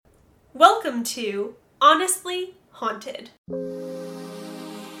Welcome to Honestly Haunted.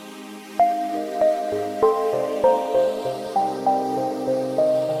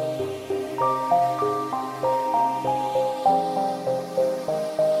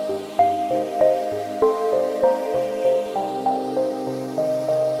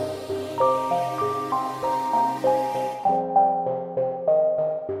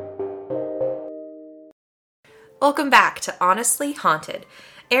 Welcome back to Honestly Haunted.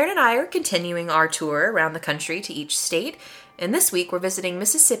 Erin and I are continuing our tour around the country to each state, and this week we're visiting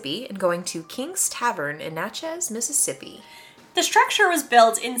Mississippi and going to King's Tavern in Natchez, Mississippi. The structure was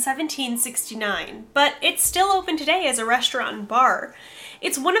built in 1769, but it's still open today as a restaurant and bar.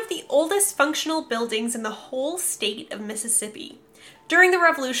 It's one of the oldest functional buildings in the whole state of Mississippi. During the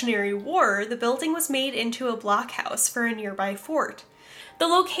Revolutionary War, the building was made into a blockhouse for a nearby fort. The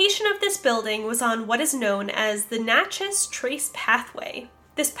location of this building was on what is known as the Natchez Trace Pathway.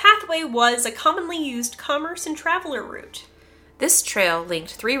 This pathway was a commonly used commerce and traveler route. This trail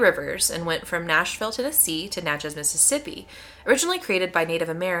linked 3 rivers and went from Nashville, Tennessee to Natchez, Mississippi. Originally created by Native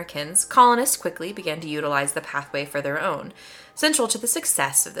Americans, colonists quickly began to utilize the pathway for their own. Central to the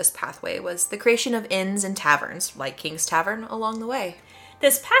success of this pathway was the creation of inns and taverns, like King's Tavern, along the way.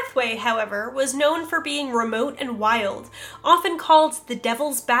 This pathway, however, was known for being remote and wild, often called the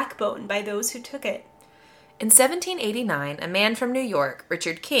Devil's Backbone by those who took it. In 1789, a man from New York,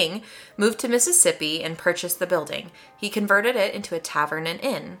 Richard King, moved to Mississippi and purchased the building. He converted it into a tavern and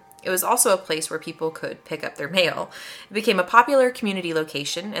inn. It was also a place where people could pick up their mail. It became a popular community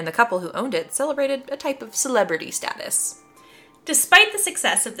location, and the couple who owned it celebrated a type of celebrity status. Despite the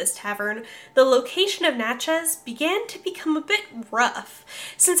success of this tavern, the location of Natchez began to become a bit rough.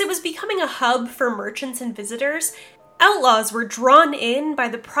 Since it was becoming a hub for merchants and visitors, outlaws were drawn in by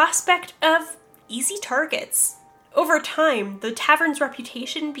the prospect of easy targets. Over time, the tavern's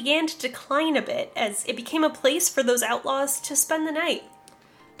reputation began to decline a bit as it became a place for those outlaws to spend the night.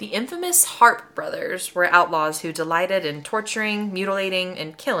 The infamous Harp brothers were outlaws who delighted in torturing, mutilating,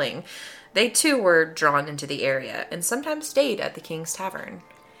 and killing. They too were drawn into the area and sometimes stayed at the King's Tavern.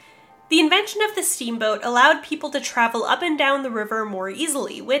 The invention of the steamboat allowed people to travel up and down the river more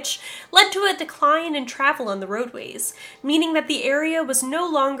easily, which led to a decline in travel on the roadways, meaning that the area was no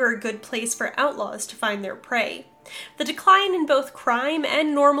longer a good place for outlaws to find their prey. The decline in both crime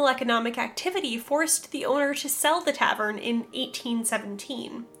and normal economic activity forced the owner to sell the tavern in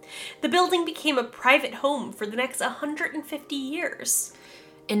 1817. The building became a private home for the next 150 years.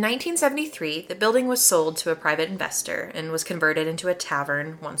 In 1973, the building was sold to a private investor and was converted into a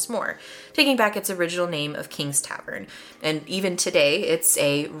tavern once more, taking back its original name of King's Tavern. And even today, it's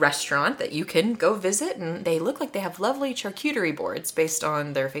a restaurant that you can go visit, and they look like they have lovely charcuterie boards based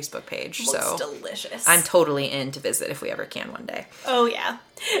on their Facebook page. Looks delicious. I'm totally in to visit if we ever can one day. Oh, yeah.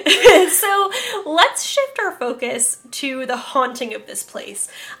 So let's shift our focus to the haunting of this place.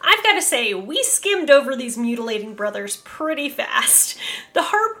 I've got to say, we skimmed over these mutilating brothers pretty fast. The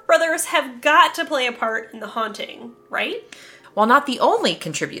Harp brothers have got to play a part in the haunting, right? While not the only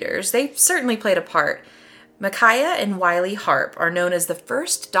contributors, they certainly played a part. Micaiah and Wiley Harp are known as the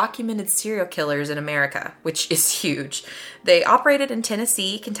first documented serial killers in America, which is huge. They operated in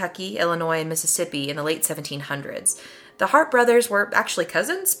Tennessee, Kentucky, Illinois, and Mississippi in the late 1700s. The Harp brothers were actually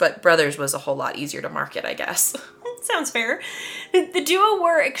cousins, but brothers was a whole lot easier to market, I guess. Sounds fair. The duo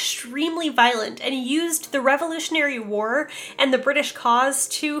were extremely violent and used the Revolutionary War and the British cause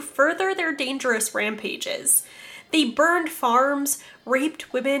to further their dangerous rampages. They burned farms,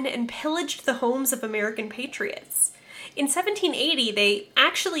 raped women, and pillaged the homes of American patriots. In 1780, they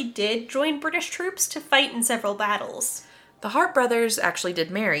actually did join British troops to fight in several battles. The Harp brothers actually did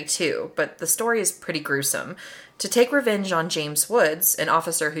marry, too, but the story is pretty gruesome. To take revenge on James Woods, an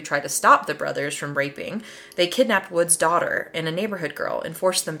officer who tried to stop the brothers from raping, they kidnapped Woods' daughter and a neighborhood girl and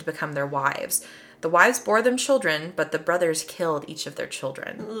forced them to become their wives. The wives bore them children, but the brothers killed each of their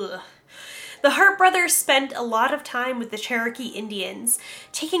children. Ugh. The Harp brothers spent a lot of time with the Cherokee Indians,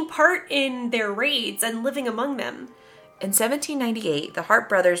 taking part in their raids and living among them. In 1798, the Harp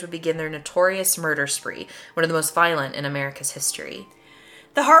brothers would begin their notorious murder spree, one of the most violent in America's history.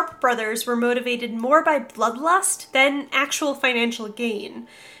 The Harp brothers were motivated more by bloodlust than actual financial gain,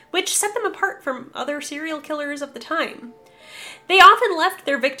 which set them apart from other serial killers of the time. They often left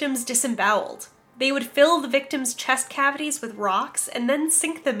their victims disemboweled. They would fill the victims' chest cavities with rocks and then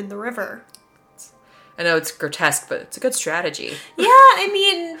sink them in the river. I know it's grotesque, but it's a good strategy. Yeah, I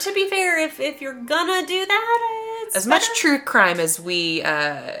mean, to be fair, if you're gonna do that, it's as much true crime as we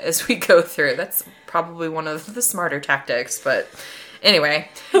go through. That's probably one of the smarter tactics, but Anyway.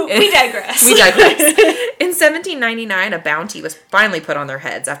 We digress. We digress. In 1799, a bounty was finally put on their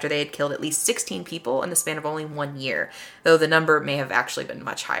heads after they had killed at least 16 people in the span of only 1 year, though the number may have actually been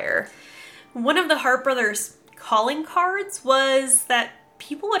much higher. One of the Harp brothers' calling cards was that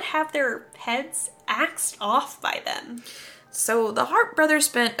people would have their heads axed off by them. So the Harp brothers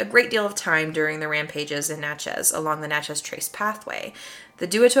spent a great deal of time during the rampages in Natchez along the Natchez Trace pathway. The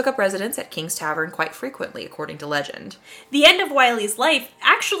duo took up residence at King's Tavern quite frequently, according to legend. The end of Wiley's life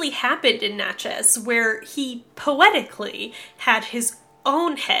actually happened in Natchez, where he poetically had his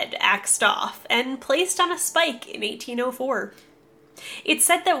own head axed off and placed on a spike in 1804. It's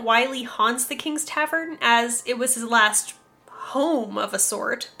said that Wiley haunts the King's Tavern as it was his last home of a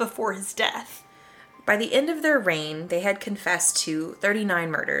sort before his death. By the end of their reign, they had confessed to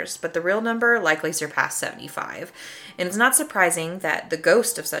 39 murders, but the real number likely surpassed 75. And it's not surprising that the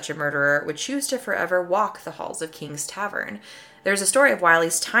ghost of such a murderer would choose to forever walk the halls of King's Tavern. There's a story of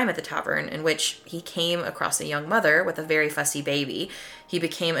Wiley's time at the tavern in which he came across a young mother with a very fussy baby. He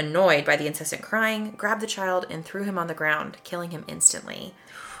became annoyed by the incessant crying, grabbed the child, and threw him on the ground, killing him instantly.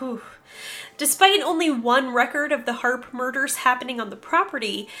 Whew. Despite only one record of the Harp murders happening on the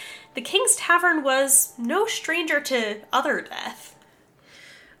property, the King's Tavern was no stranger to other death.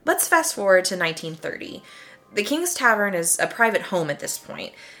 Let's fast forward to 1930. The King's Tavern is a private home at this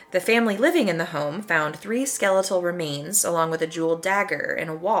point. The family living in the home found 3 skeletal remains along with a jeweled dagger in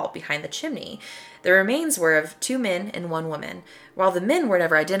a wall behind the chimney. The remains were of 2 men and 1 woman. While the men were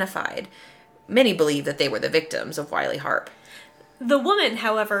never identified, many believe that they were the victims of Wiley Harp. The woman,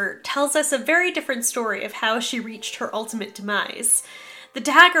 however, tells us a very different story of how she reached her ultimate demise. The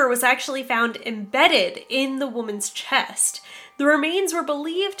dagger was actually found embedded in the woman's chest. The remains were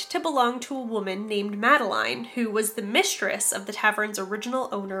believed to belong to a woman named Madeline, who was the mistress of the tavern's original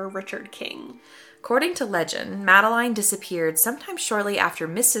owner, Richard King. According to legend, Madeline disappeared sometime shortly after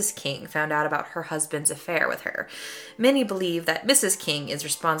Mrs. King found out about her husband's affair with her. Many believe that Mrs. King is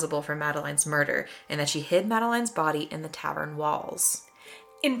responsible for Madeline's murder and that she hid Madeline's body in the tavern walls.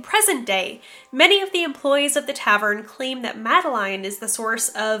 In present day, many of the employees of the tavern claim that Madeline is the source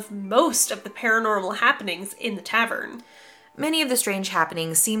of most of the paranormal happenings in the tavern. Many of the strange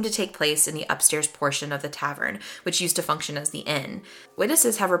happenings seem to take place in the upstairs portion of the tavern, which used to function as the inn.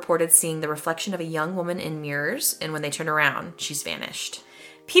 Witnesses have reported seeing the reflection of a young woman in mirrors, and when they turn around, she's vanished.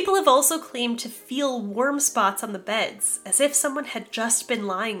 People have also claimed to feel warm spots on the beds, as if someone had just been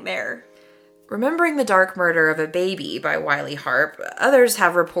lying there. Remembering the dark murder of a baby by Wiley Harp, others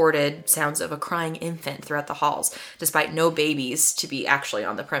have reported sounds of a crying infant throughout the halls, despite no babies to be actually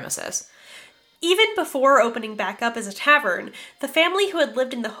on the premises. Even before opening back up as a tavern, the family who had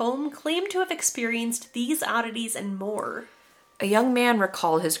lived in the home claimed to have experienced these oddities and more. A young man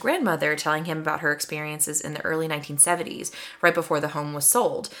recalled his grandmother telling him about her experiences in the early 1970s, right before the home was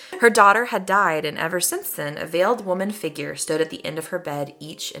sold. Her daughter had died, and ever since then, a veiled woman figure stood at the end of her bed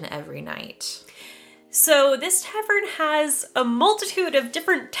each and every night. So this tavern has a multitude of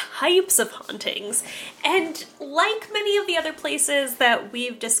different types of hauntings, and like many of the other places that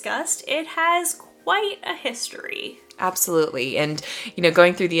we've discussed, it has quite a history. Absolutely. And,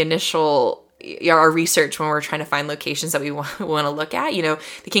 going through the initial our research when we're trying to find locations that we want to look at,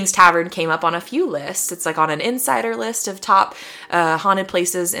 the King's Tavern came up on a few lists. It's like on an insider list of top haunted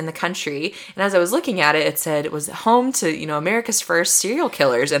places in the country. And as I was looking at it, it said it was home to, America's first serial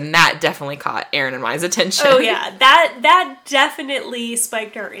killers. And that definitely caught Aaron and Mai's attention. Oh yeah, that definitely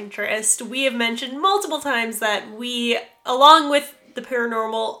spiked our interest. We have mentioned multiple times that we, along with the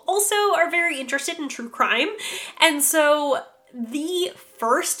paranormal, also are very interested in true crime. And so the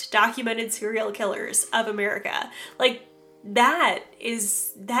first documented serial killers of America, that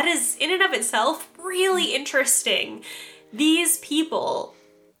is in and of itself really interesting. These people,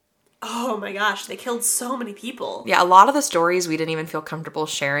 oh my gosh, they killed so many people. Yeah, a lot of the stories we didn't even feel comfortable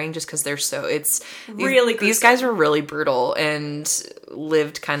sharing just because really these guys were really brutal and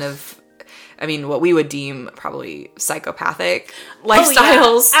lived kind of, what we would deem probably psychopathic lifestyles.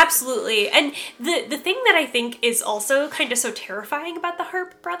 Oh, yeah, absolutely. And the thing that I think is also kind of so terrifying about the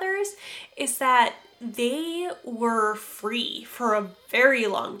Harp brothers is that they were free for a very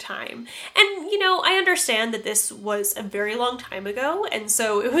long time. And, I understand that this was a very long time ago, and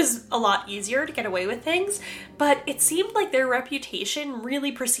so it was a lot easier to get away with things, but it seemed like their reputation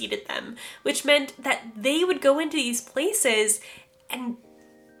really preceded them, which meant that they would go into these places and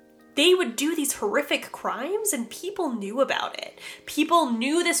they would do these horrific crimes and people knew about it. People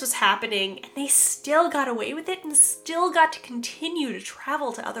knew this was happening and they still got away with it and still got to continue to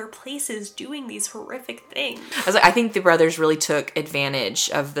travel to other places doing these horrific things. I think the brothers really took advantage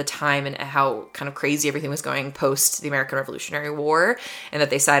of the time and how kind of crazy everything was going post the American Revolutionary War, and that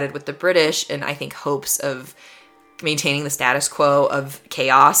they sided with the British in, I think, hopes of maintaining the status quo of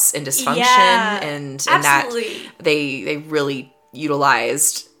chaos and dysfunction. Yeah, and absolutely. That they really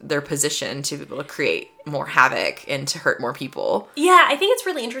utilized their position to be able to create more havoc and to hurt more people. Yeah, I think it's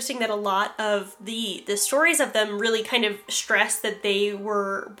really interesting that a lot of the stories of them really kind of stress that they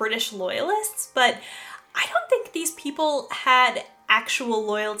were British loyalists, but I don't think these people had actual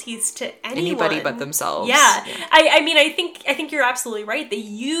loyalties to anybody but themselves. Yeah. I mean, I think you're absolutely right. They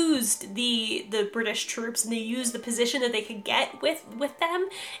used the British troops and they used the position that they could get with them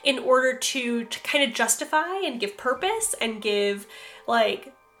in order to kind of justify and give purpose and give,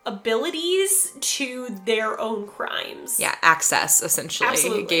 like, abilities to their own crimes. Yeah, access, essentially.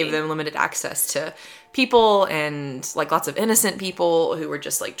 Absolutely. It gave them limited access to people, and like lots of innocent people who were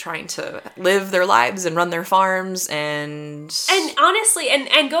just like trying to live their lives and run their farms and honestly,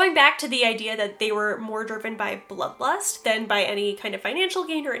 and going back to the idea that they were more driven by bloodlust than by any kind of financial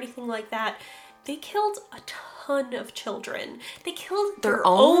gain or anything like that, they killed a ton of children. They killed their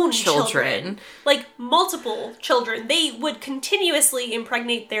own children. Like, multiple children. They would continuously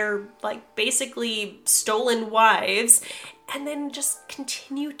impregnate their, like, basically stolen wives and then just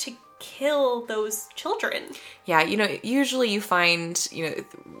continue to kill those children. Yeah, usually you find,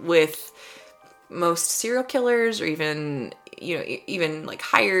 with most serial killers or even like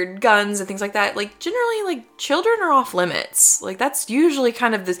hired guns and things like that, like generally like children are off limits. Like that's usually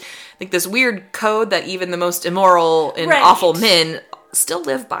kind of this weird code that even the most immoral and awful men still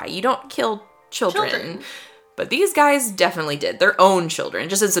live by. You don't kill children. But these guys definitely did. Their own children. It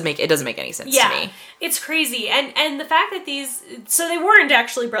doesn't make any sense to me. It's crazy. And the fact that so they weren't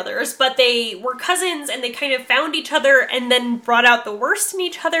actually brothers, but they were cousins and they kind of found each other and then brought out the worst in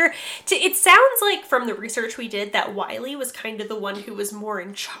each other. It sounds like from the research we did that Wiley was kind of the one who was more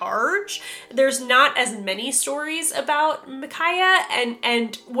in charge. There's not as many stories about Micaiah,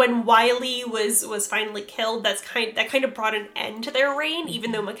 and when Wiley was finally killed, that kind of brought an end to their reign,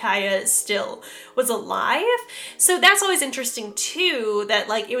 even though Micaiah still was alive. So that's always interesting too, that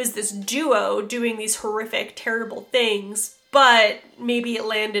like it was this duo doing these horrific, terrible things, but maybe it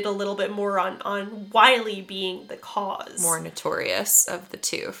landed a little bit more on Wiley being the cause. More notorious of the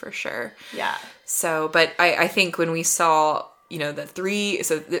two, for sure. Yeah. So, but I think when we saw, the three,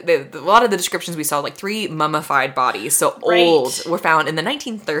 so a lot of the descriptions we saw, like 3 mummified bodies, so old, were found in the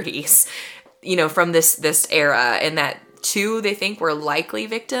 1930s, from this era, and that 2 they think were likely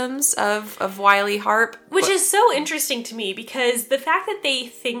victims of Wiley Harp. Which is so interesting to me, because the fact that they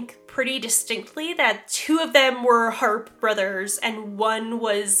think pretty distinctly that 2 of them were Harp brothers and one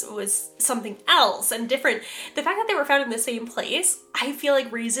was something else and different. The fact that they were found in the same place, I feel like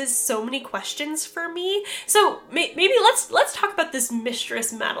raises so many questions for me. So maybe let's talk about this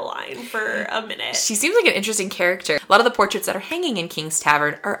Mistress Madeline for a minute. She seems like an interesting character. A lot of the portraits that are hanging in King's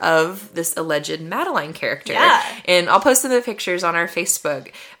Tavern are of this alleged Madeline character. Yeah. And I'll post the pictures on our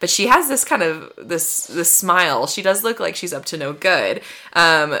Facebook. But she has this kind of this smile. She does look like she's up to no good.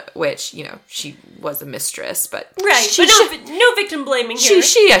 Which, she was a mistress, but right, but no victim blaming here.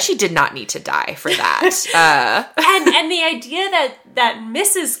 She did not need to die for that. And the idea that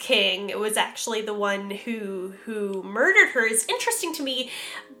Mrs. King was actually the one who murdered her is interesting to me,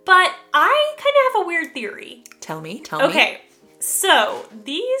 but I kind of have a weird theory. Tell me. Okay, so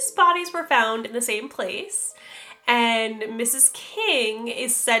these bodies were found in the same place, and Mrs. King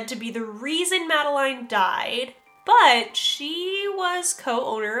is said to be the reason Madeline died. But she was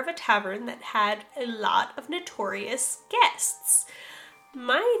co-owner of a tavern that had a lot of notorious guests.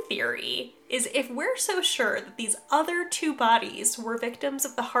 My theory is, if we're so sure that these other 2 bodies were victims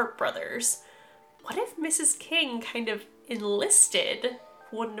of the Harp brothers, what if Mrs. King kind of enlisted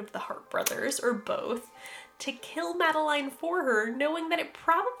one of the Harp brothers, or both, to kill Madeline for her, knowing that it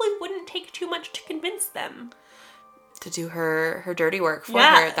probably wouldn't take too much to convince them? To do her dirty work for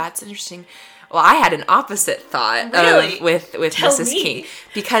her. That's interesting. Well, I had an opposite thought with Mrs. King,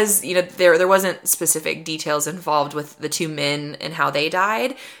 because there wasn't specific details involved with the 2 men and how they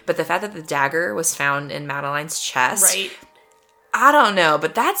died, but the fact that the dagger was found in Madeline's chest, right? I don't know,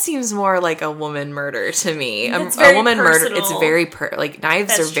 but that seems more like a woman murder to me. It's very a woman personal. murder. It's very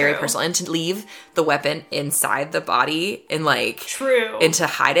knives are very true. personal, and to leave the weapon inside the body and true, and to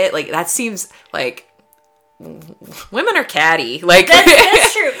hide it, that seems like. Women are catty,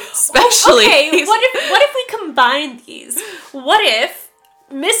 that's true. Especially. Okay, what if we combine these? What if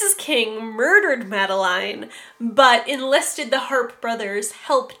Mrs. King murdered Madeline, but enlisted the Harp brothers'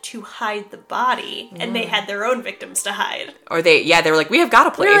 help to hide the body, and they had their own victims to hide. Or they were like, we have got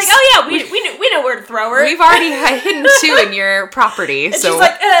a place. They were like, oh yeah, we know where to throw her. We've already hidden two in your property. And so she's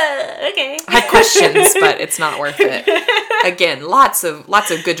like, okay. I had questions, but it's not worth it. Again, lots of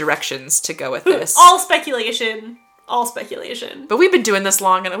good directions to go with this. All speculation. All speculation. But we've been doing this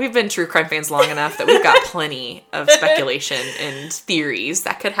long enough. We've been true crime fans long enough that we've got plenty of speculation and theories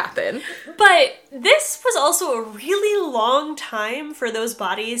that could happen. But this was also a really long time for those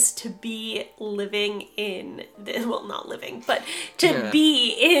bodies to be living in, well, not living, but to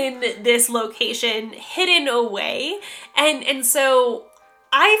be in this location, hidden away. And so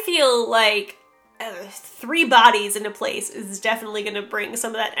I feel like 3 bodies in a place is definitely going to bring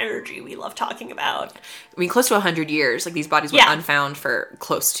some of that energy we love talking about. I mean, close to 100 years. Like, these bodies went unfound for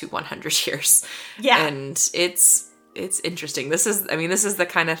close to 100 years. Yeah. And it's interesting. This is the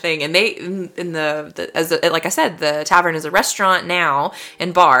kind of thing. And they, like I said, the tavern is a restaurant now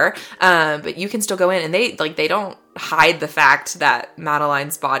and bar, but you can still go in, and they don't hide the fact that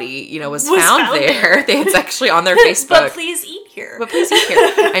Madeline's body, was found there. It's actually on their Facebook. But please eat here.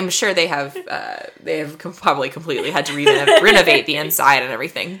 I'm sure they have probably completely had to renovate the inside and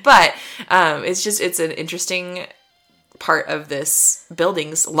everything. But it's an interesting part of this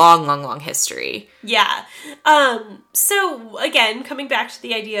building's long history. Yeah. So again, coming back to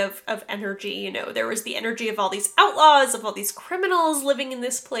the idea of energy, there was the energy of all these outlaws, of all these criminals living in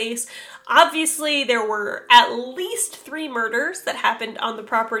this place. Obviously, there were at least 3 murders that happened on the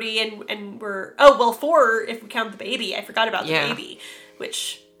property and were, 4 if we count the baby. I forgot about the baby,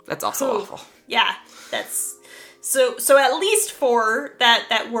 which... That's also awful. Yeah, that's... So at least 4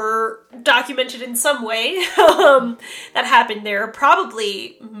 that were documented in some way that happened there,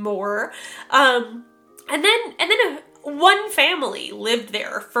 probably more. And then one family lived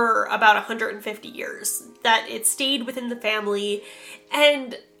there for about 150 years. That it stayed within the family,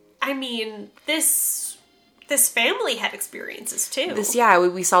 and I mean this family had experiences too.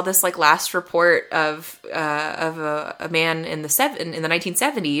 We saw this like last report of a man in the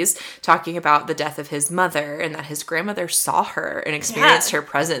 1970s talking about the death of his mother, and that his grandmother saw her and experienced her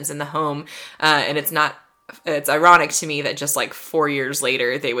presence in the home. And it's ironic to me that just like 4 years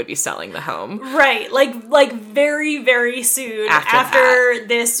later they would be selling the home. Right. Like very, very soon after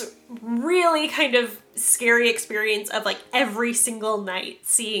this really kind of scary experience of like every single night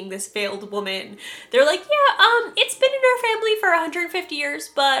seeing this veiled woman. They're like, it's been in our family for 150 years,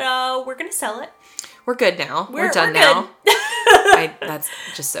 but we're gonna sell it. We're good now. We're done now. That's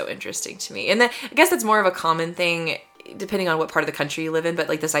just so interesting to me. And I guess that's more of a common thing depending on what part of the country you live in, but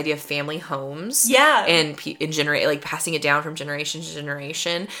like this idea of family homes, and like passing it down from generation to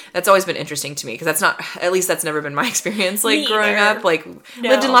generation, that's always been interesting to me, because that's never been my experience. Like growing up, like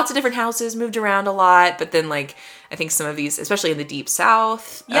lived in lots of different houses, moved around a lot, but then like I think some of these, especially in the deep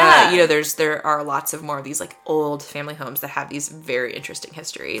South, there are lots of more of these like old family homes that have these very interesting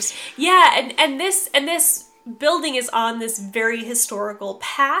histories. Yeah, and this building is on this very historical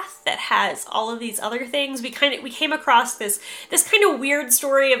path that has all of these other things. We came across this kind of weird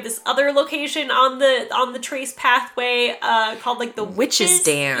story of this other location on the Trace pathway called like the Witches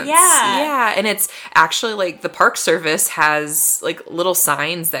Dance. Yeah, and it's actually like the Park Service has like little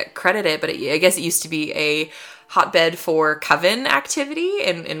signs that credit it, but I guess it used to be a hotbed for coven activity,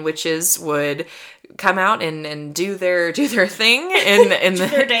 and witches would come out and do their thing and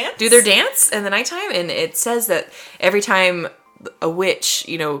do their dance in the nighttime. And it says that every time a witch,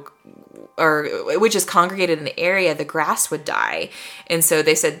 or witches congregated in the area, the grass would die. And so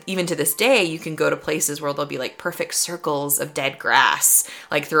they said even to this day you can go to places where there'll be like perfect circles of dead grass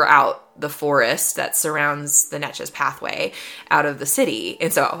like throughout the forest that surrounds the Natchez pathway out of the city.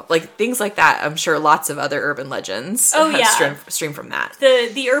 And so like things like that, I'm sure lots of other urban legends stream from that.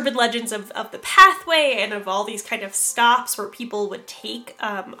 The urban legends of the pathway and of all these kind of stops where people would take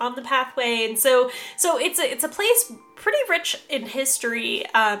on the pathway. And so it's a place pretty rich in history,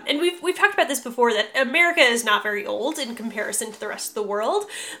 and we've talked about this before, that America is not very old in comparison to the rest of the world,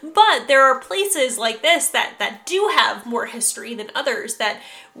 but there are places like this that do have more history than others. That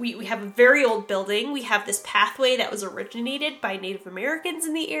we have a very old building, we have this pathway that was originated by Native Americans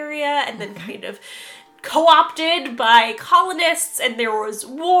in the area and then kind of co-opted by colonists, and there was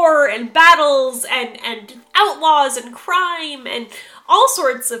war and battles and outlaws and crime and all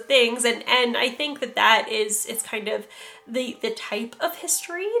sorts of things, and I think that is kind of the type of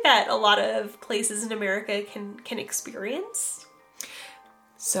history that a lot of places in America can experience.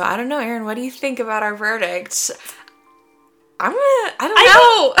 So I don't know, Erin, what do you think about our verdict? I don't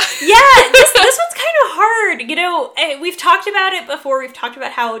know. Yeah, this one's kind of hard. we've talked about it before. We've talked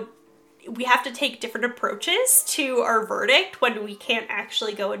about how we have to take different approaches to our verdict when we can't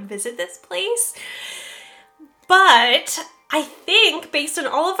actually go and visit this place. But I think, based on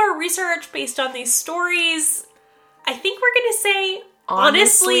all of our research, based on these stories, I think we're going to say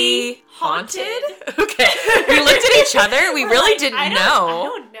honestly haunted. Okay. We looked at each other. We really didn't know. I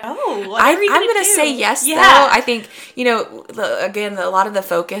don't know. What I'm are we going to do? say yes, Yeah. though. I think, again, a lot of the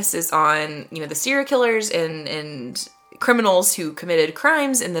focus is on, the serial killers and criminals who committed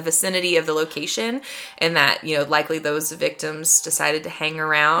crimes in the vicinity of the location, and that, likely those victims decided to hang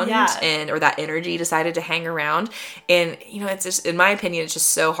around or that energy decided to hang around. And, it's just, in my opinion, it's just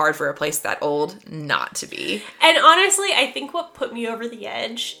so hard for a place that old not to be. And honestly, I think what put me over the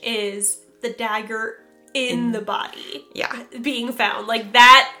edge is the dagger in the body. Yeah. Being found. Like,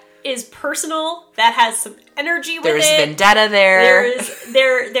 that is personal. That has some energy with There's it. There's vendetta there.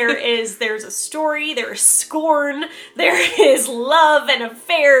 There's a story, there's scorn, there is love and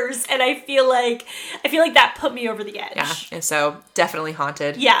affairs, and I feel like that put me over the edge. Yeah, and so definitely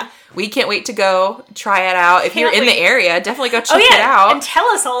haunted. Yeah. We can't wait to go try it out. If you're in the area, definitely go check it out. And tell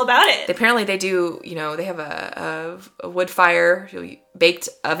us all about it. Apparently they do, they have a wood fire baked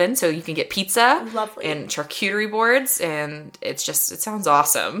oven, so you can get pizza. Lovely. And charcuterie boards, and it sounds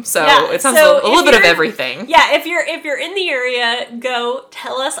awesome. So it sounds so a little bit of everything. Yeah, if you're in the area, go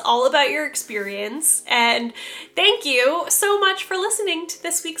tell us all about your experience. And thank you so much for listening to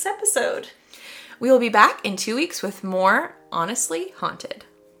this week's episode. We will be back in 2 weeks with more Honestly Haunted.